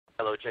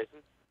Hello, Jason.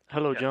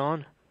 Hello, Yes.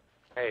 John.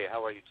 Hey,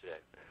 how are you today?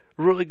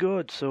 Really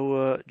good.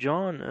 So,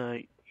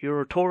 John,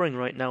 you're touring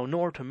right now,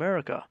 North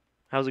America.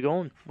 How's it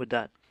going with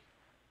that?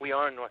 We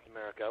are in North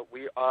America.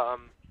 We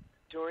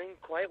doing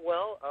quite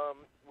well.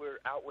 We're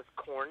out with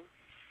Korn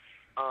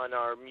on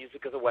our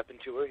Music as a Weapon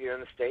tour here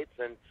in the States,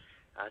 and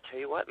I tell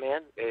you what,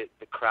 man,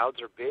 the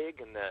crowds are big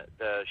and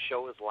the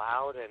show is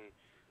loud, and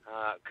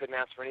couldn't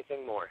ask for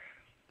anything more.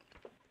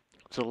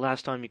 So, the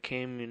last time you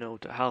came,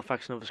 to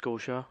Halifax, Nova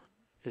Scotia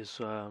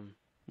is,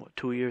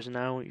 2 years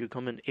now? You're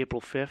coming April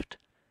 5th.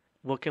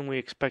 What can we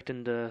expect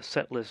in the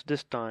set list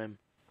this time?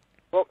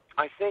 Well,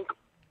 I think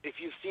if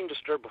you've seen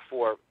Disturbed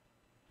before,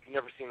 you've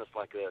never seen us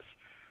like this.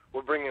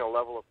 We're bringing a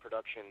level of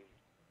production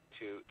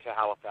to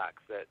Halifax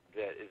that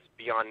is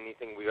beyond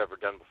anything we've ever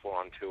done before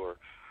on tour.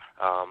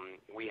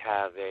 We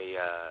have a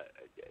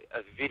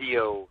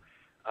video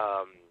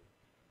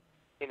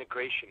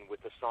integration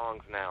with the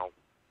songs now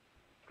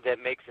that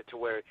makes it to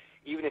where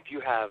even if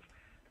you have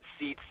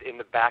seats in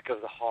the back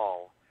of the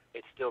hall,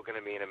 it's still going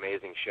to be an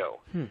amazing show.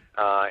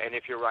 And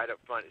if you're right up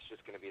front, it's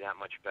just going to be that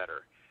much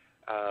better.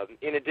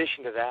 In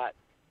addition to that,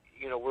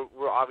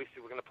 we're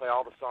obviously going to play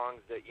all the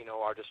songs that,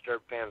 our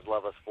Disturbed fans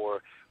love us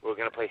for. We're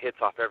going to play hits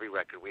off every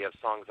record. We have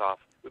songs off.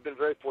 We've been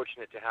very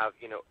fortunate to have,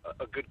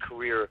 a good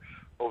career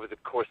over the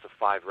course of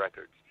 5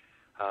 records.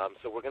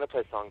 So we're going to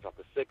play songs off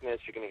The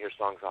Sickness. You're going to hear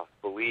songs off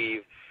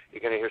Believe.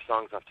 You're going to hear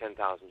songs off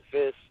 10,000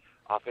 Fists,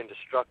 off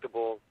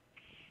Indestructible.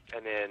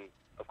 And then,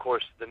 of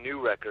course, the new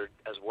record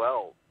as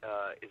well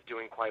is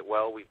doing quite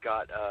well. We've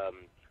got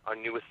our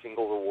newest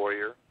single, The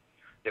Warrior,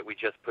 that we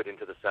just put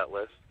into the set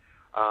list.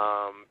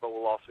 But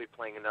we'll also be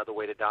playing Another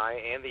Way to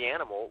Die and The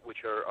Animal,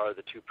 which are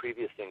the 2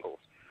 previous singles.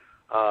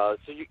 So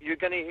you're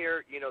going to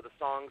hear, the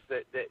songs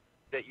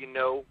that you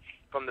know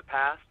from the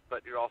past,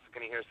 but you're also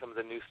going to hear some of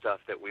the new stuff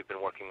that we've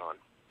been working on.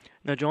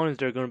 Now, John, is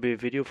there going to be a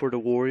video for The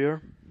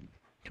Warrior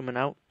coming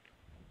out?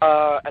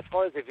 As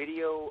far as the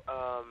video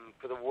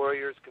for The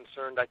Warrior is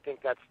concerned, I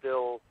think that's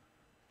still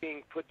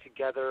being put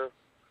together.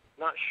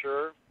 Not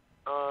sure.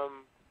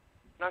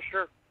 Not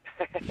sure.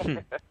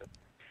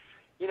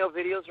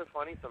 Videos are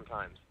funny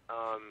sometimes.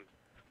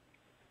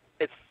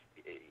 It's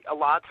a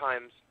lot of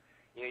times,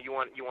 you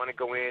want to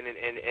go in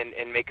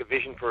and make a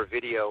vision for a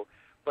video,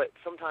 but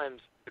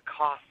sometimes the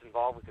costs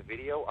involved with the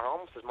video are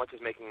almost as much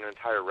as making an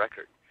entire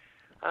record.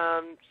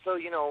 So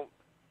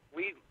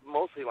we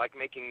mostly like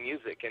making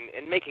music,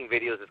 and making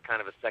videos is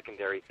kind of a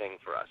secondary thing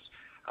for us.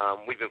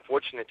 We've been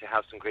fortunate to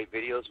have some great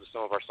videos with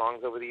some of our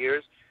songs over the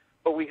years,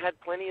 but we've had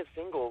plenty of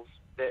singles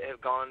that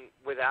have gone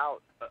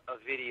without a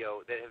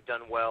video that have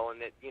done well, and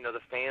that the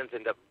fans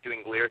end up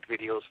doing lyric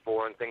videos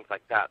for and things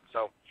like that.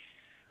 So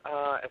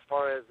as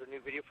far as the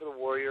new video for The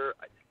Warrior,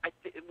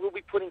 we'll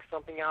be putting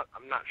something out.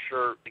 I'm not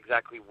sure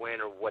exactly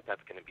when or what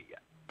that's going to be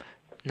yet.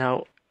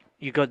 Now,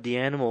 you got the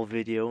Animal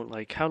video.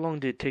 Like, how long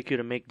did it take you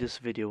to make this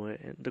video?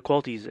 The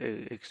quality is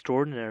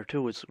extraordinary,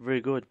 too. It's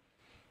very good.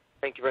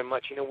 Thank you very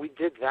much. We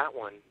did that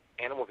one,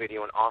 Animal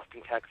video, in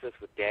Austin, Texas,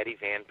 with Daddy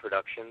Van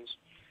Productions.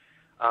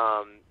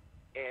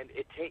 And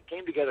it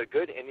came together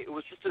good, and it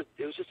was just a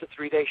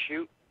 3-day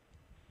shoot,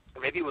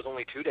 or maybe it was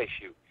only 2-day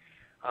shoot.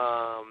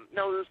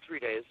 No, it was 3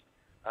 days.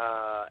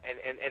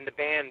 And the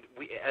band,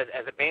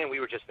 as a band, we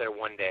were just there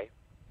 1 day.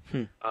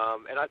 And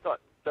I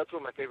thought that's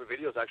one of my favorite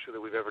videos actually that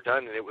we've ever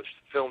done, and it was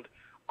filmed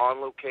on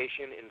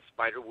location in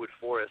Spiderwood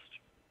Forest,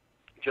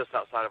 just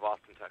outside of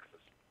Austin, Texas.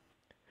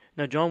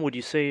 Now, John, would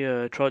you say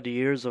throughout the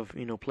years of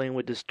playing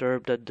with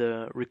Disturbed that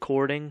the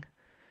recording,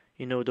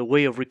 the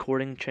way of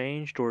recording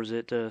changed, or is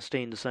it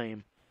staying the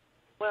same?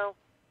 Well,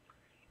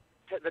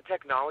 the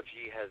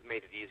technology has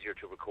made it easier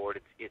to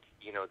record. It's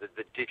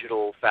the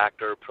digital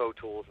factor, Pro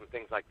Tools, and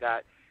things like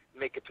that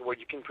make it to where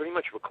you can pretty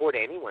much record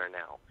anywhere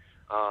now.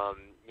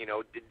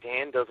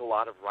 Dan does a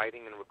lot of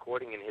writing and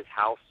recording in his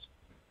house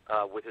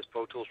with his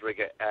Pro Tools rig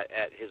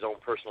at his own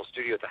personal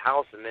studio at the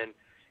house, and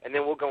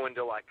then we'll go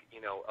into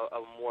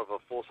a more of a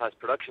full-size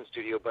production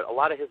studio. But a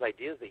lot of his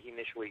ideas that he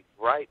initially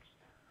writes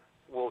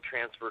will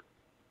transfer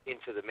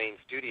into the main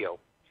studio.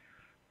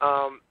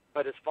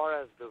 But as far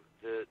as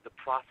the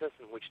process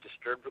in which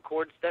Disturbed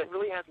records, that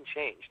really hasn't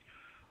changed.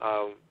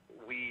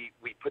 We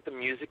put the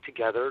music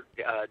together.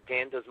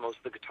 Dan does most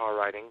of the guitar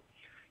writing,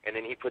 and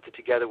then he puts it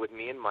together with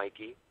me and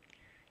Mikey.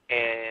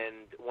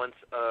 And once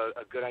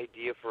a good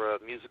idea for a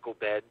musical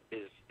bed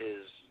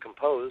is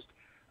composed,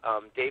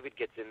 David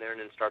gets in there and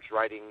then starts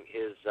writing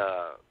his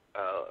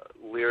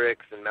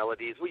lyrics and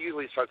melodies. We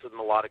usually start with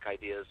melodic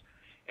ideas,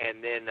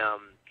 and then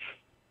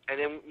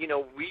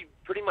we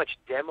pretty much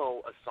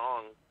demo a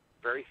song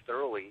very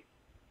thoroughly.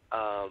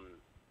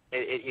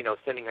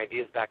 Sending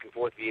ideas back and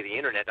forth via the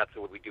internet. That's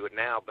the way we do it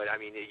now. But I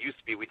mean, it used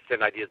to be we'd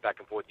send ideas back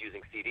and forth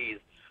using CDs.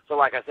 So,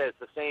 like I said, it's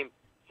the same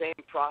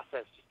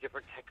process, just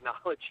different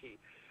technology.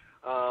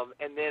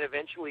 And then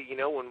eventually,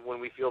 when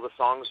we feel the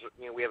songs,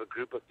 we have a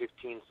group of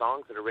 15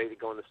 songs that are ready to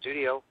go in the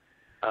studio,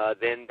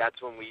 then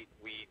that's when we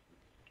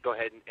go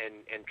ahead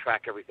and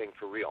track everything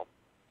for real.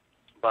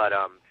 But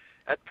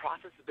that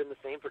process has been the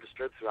same for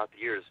Disturbed throughout the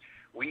years.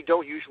 we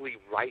don't usually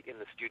write in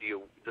the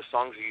studio. The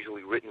songs are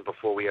usually written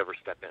before we ever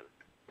step in.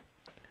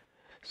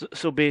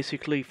 So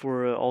basically,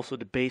 for also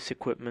the bass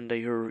equipment that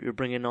you're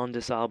bringing on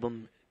this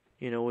album,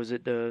 is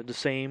it the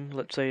same,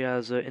 let's say,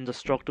 as an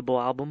Indestructible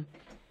album?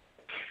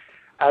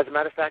 As a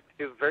matter of fact,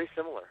 it's very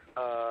similar.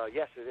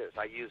 Yes, it is.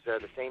 I use the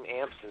same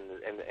amps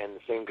and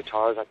the same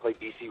guitars. I play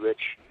BC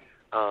Rich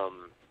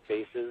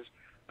basses,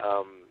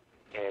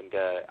 and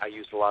I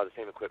used a lot of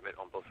the same equipment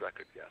on both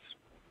records. Yes.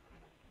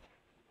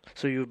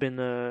 So you've been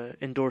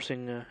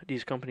endorsing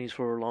these companies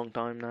for a long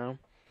time now?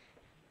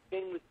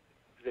 Been with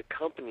the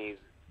companies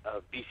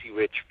BC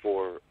Rich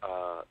for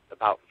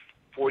about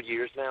 4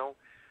 years now.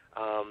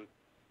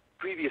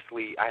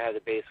 Previously, I had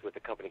a bass with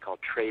a company called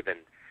Traven,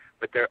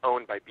 but they're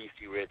owned by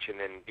BC Rich, and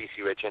then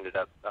BC Rich ended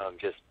up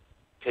just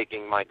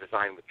taking my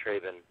design with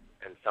Traven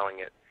and selling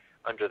it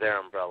under their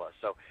umbrella.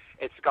 So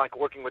it's like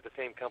working with the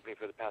same company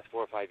for the past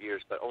 4 or 5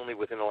 years, but only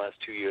within the last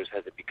 2 years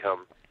has it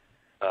become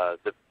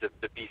the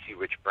BC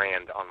Rich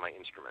brand on my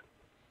instrument.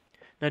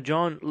 Now,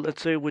 John,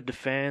 let's say with the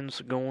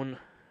fans going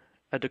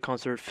at the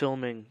concert,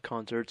 filming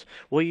concerts,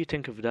 what do you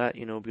think of that,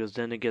 because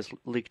then it gets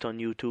leaked on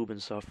YouTube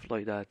and stuff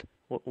like that.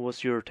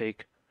 What's your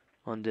take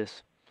on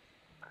this?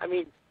 I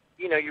mean,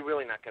 you're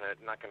really not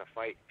gonna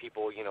fight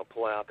people,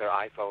 pulling out their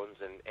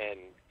iPhones and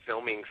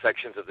filming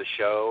sections of the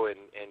show,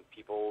 and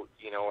people,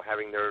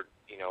 having their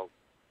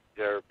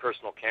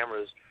personal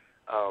cameras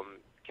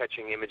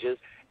catching images.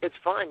 It's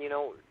fine,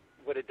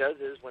 What it does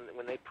is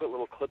when they put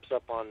little clips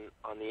up on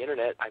the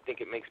internet, I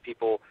think it makes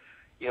people,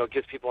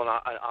 gives people an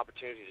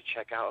opportunity to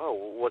check out,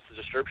 what's the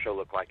Disturbed show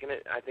look like? And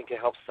I think it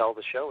helps sell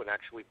the show and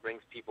actually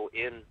brings people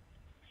in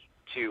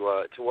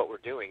to what we're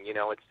doing.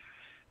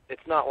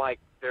 It's not like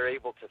they're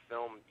able to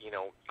film,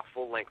 a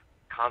full-length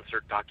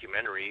concert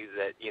documentary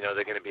that,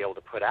 they're going to be able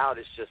to put out.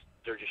 It's just,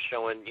 they're just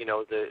showing,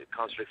 the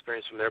concert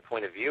experience from their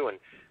point of view, and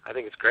I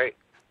think it's great.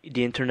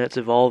 The internet's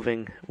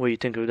evolving. What do you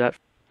think of that?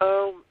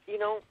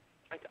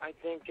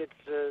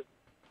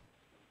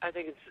 I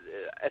think it's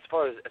as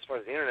far as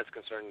the internet's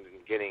concerned,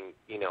 and getting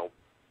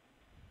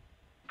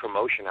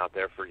promotion out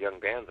there for young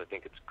bands, I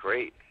think it's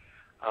great.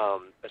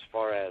 As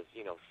far as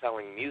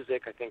selling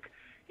music, I think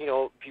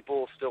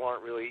people still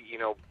aren't really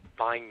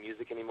buying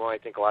music anymore. I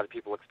think a lot of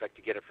people expect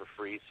to get it for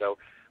free. So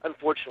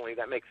unfortunately,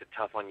 that makes it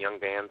tough on young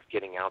bands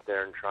getting out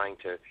there and trying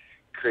to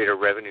create a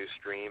revenue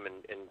stream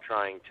and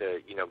trying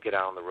to get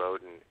out on the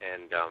road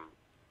and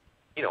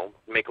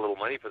make a little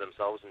money for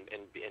themselves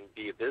and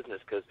be a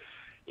business, because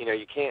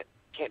you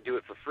can't do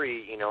it for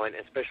free, and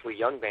especially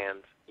young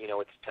bands,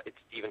 it's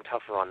even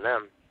tougher on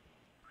them.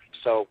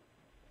 So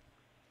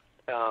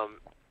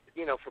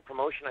for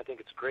promotion, I think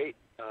it's great.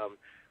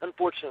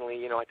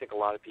 Unfortunately, I think a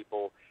lot of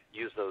people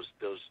use those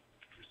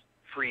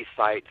free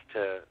sites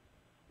to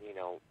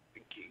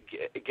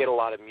get a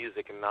lot of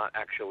music and not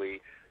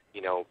actually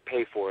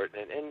pay for it,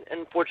 and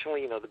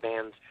unfortunately, the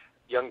bands,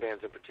 young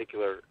bands in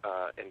particular,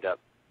 end up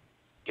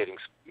getting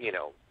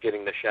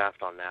the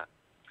shaft on that.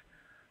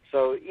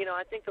 So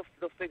I think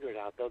they'll figure it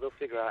out, though. They'll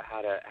figure out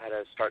how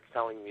to start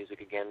selling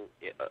music again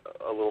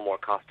a little more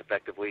cost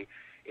effectively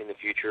in the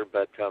future.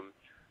 But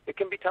it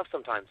can be tough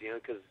sometimes,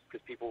 because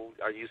people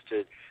are used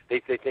to, they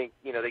think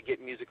they get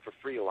music for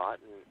free a lot,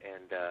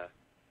 and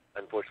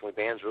unfortunately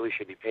bands really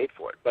should be paid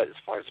for it. But as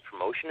far as a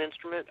promotion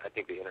instrument, I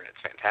think the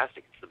internet's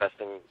fantastic. It's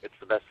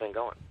the best thing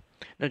going.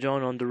 Now,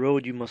 John, on the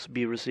road you must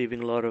be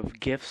receiving a lot of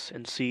gifts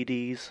and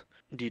CDs.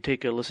 Do you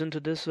take a listen to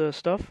this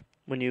stuff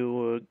when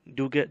you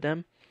do get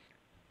them?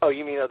 Oh,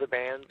 you mean other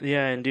bands?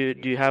 Yeah, and do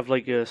you have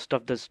like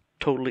stuff that's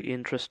totally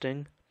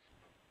interesting?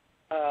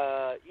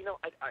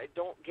 I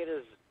don't get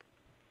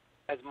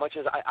as much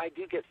as I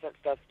do get sent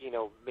stuff,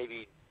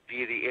 maybe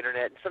via the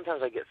internet. And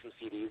sometimes I get some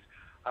CDs.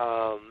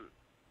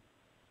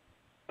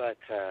 But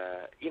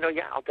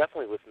I'll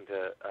definitely listen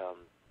to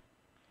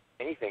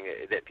anything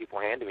that people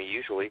hand to me.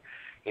 Usually,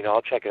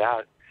 I'll check it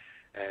out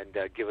and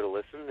give it a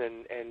listen.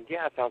 And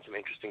I found some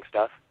interesting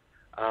stuff.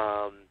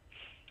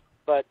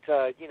 But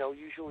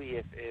usually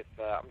if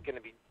I'm going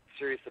to be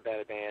serious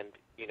about a band,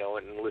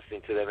 and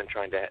listening to them and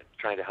trying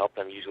to help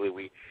them, usually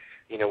we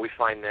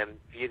find them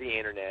via the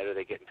internet, or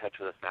they get in touch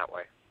with us that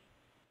way.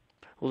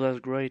 Well, that's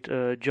great.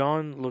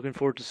 John, looking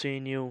forward to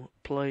seeing you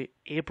play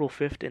April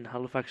 5th in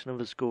Halifax,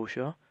 Nova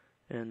Scotia.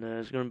 And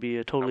it's going to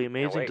be totally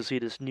amazing to see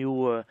this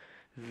new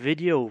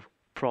video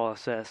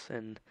process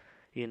and,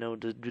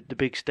 the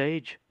big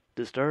stage,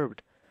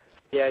 Disturbed.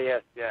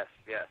 Yes.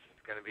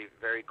 It's going to be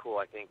very cool.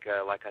 I think,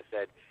 like I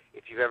said,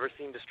 if you've ever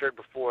seen Disturbed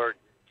before,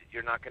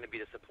 you're not going to be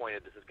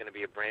disappointed. This is going to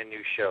be a brand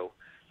new show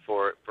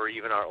for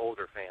even our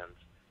older fans.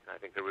 And I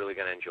think they're really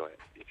going to enjoy it.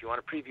 If you want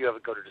a preview of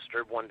it, go to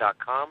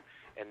disturbed1.com,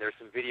 and there's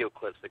some video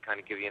clips that kind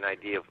of give you an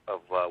idea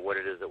of what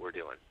it is that we're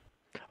doing.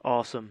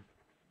 Awesome.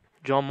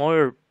 John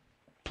Moyer,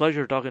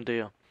 pleasure talking to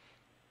you.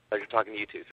 Pleasure talking to you too.